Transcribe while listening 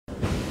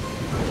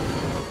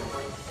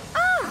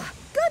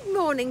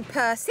Morning,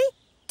 Percy.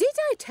 Did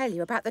I tell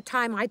you about the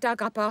time I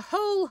dug up a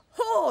whole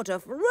hoard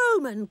of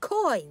Roman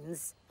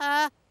coins?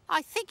 I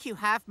think you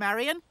have,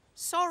 Marion.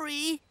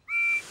 Sorry.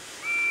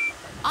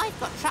 I've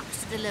got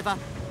trucks to deliver.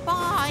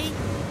 Bye.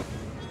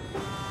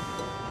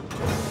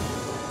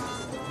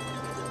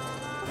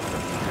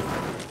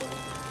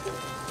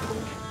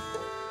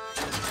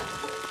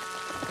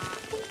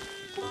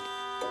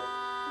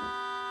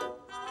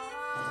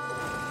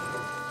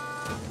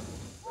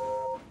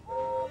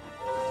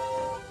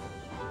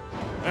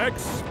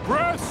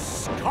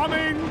 Express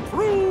coming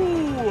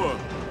through!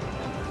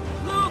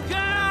 Look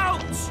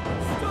out!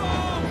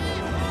 Stop!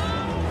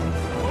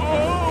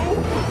 Oh!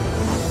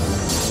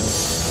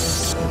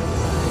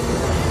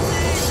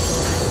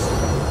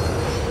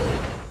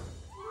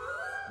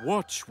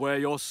 Watch where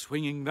you're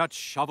swinging that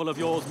shovel of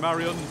yours,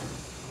 Marion.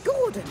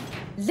 Gordon,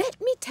 let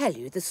me tell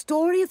you the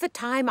story of the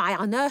time I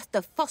unearthed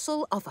the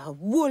fossil of a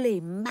woolly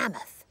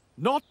mammoth.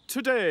 Not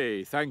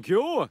today, thank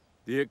you.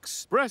 The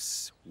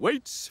Express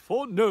waits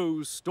for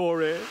no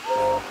story.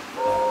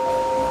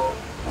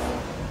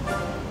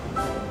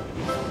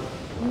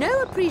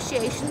 No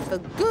appreciation for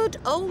good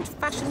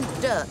old-fashioned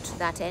dirt,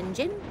 that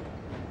engine.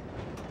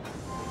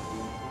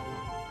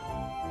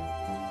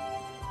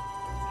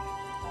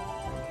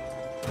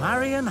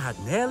 Marion had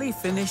nearly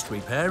finished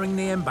repairing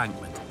the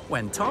embankment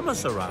when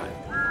Thomas arrived.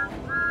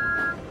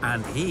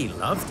 And he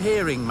loved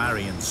hearing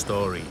Marion's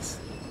stories.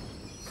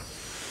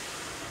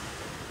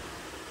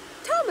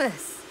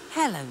 Thomas!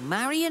 Hello,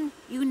 Marion.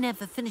 You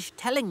never finished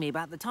telling me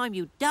about the time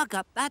you dug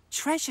up that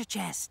treasure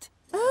chest.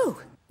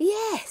 Oh,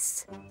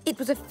 yes. It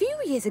was a few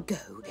years ago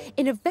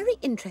in a very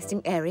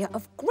interesting area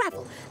of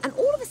gravel, and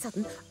all of a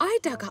sudden I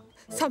dug up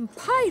some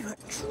pirate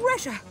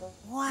treasure.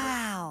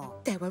 Wow.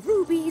 There were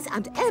rubies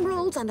and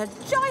emeralds and a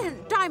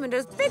giant diamond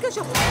as big as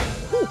your...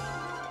 Ooh,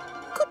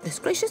 goodness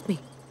gracious me.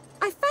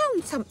 I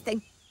found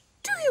something.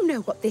 Do you know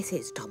what this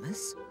is,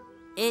 Thomas?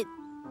 It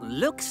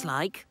looks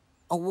like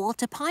a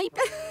water pipe.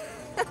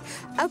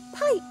 A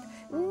pipe?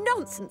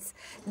 Nonsense.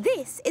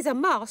 This is a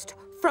mast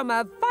from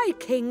a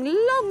Viking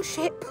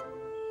longship.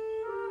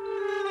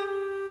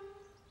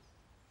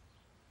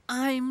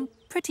 I'm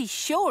pretty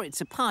sure it's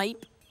a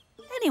pipe.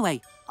 Anyway,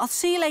 I'll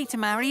see you later,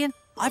 Marion.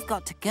 I've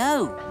got to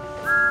go.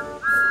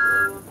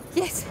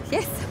 Yes,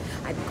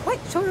 I'm quite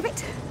sure of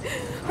it.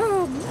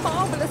 Oh,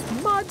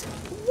 marvellous mud.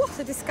 What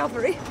a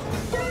discovery.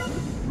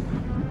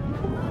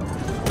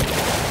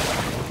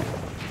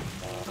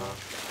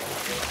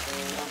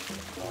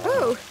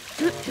 Oh,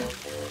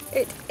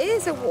 it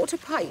is a water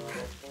pipe.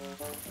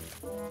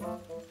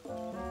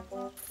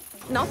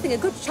 Nothing a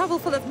good shovel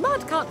full of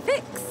mud can't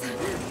fix.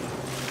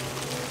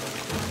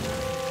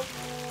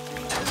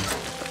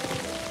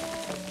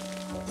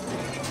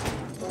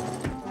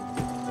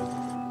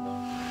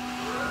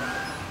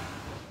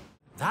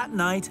 That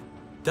night,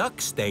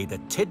 Duck stayed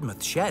at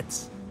Tidmouth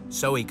Sheds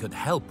so he could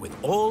help with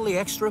all the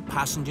extra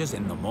passengers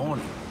in the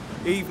morning.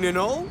 Evening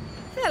all.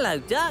 Hello,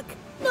 Duck.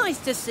 Nice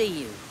to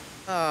see you.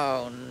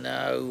 Oh,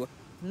 no.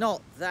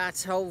 Not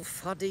that old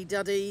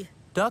fuddy-duddy.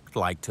 Duck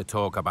liked to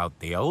talk about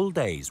the old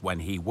days when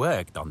he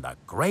worked on the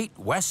Great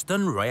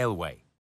Western Railway.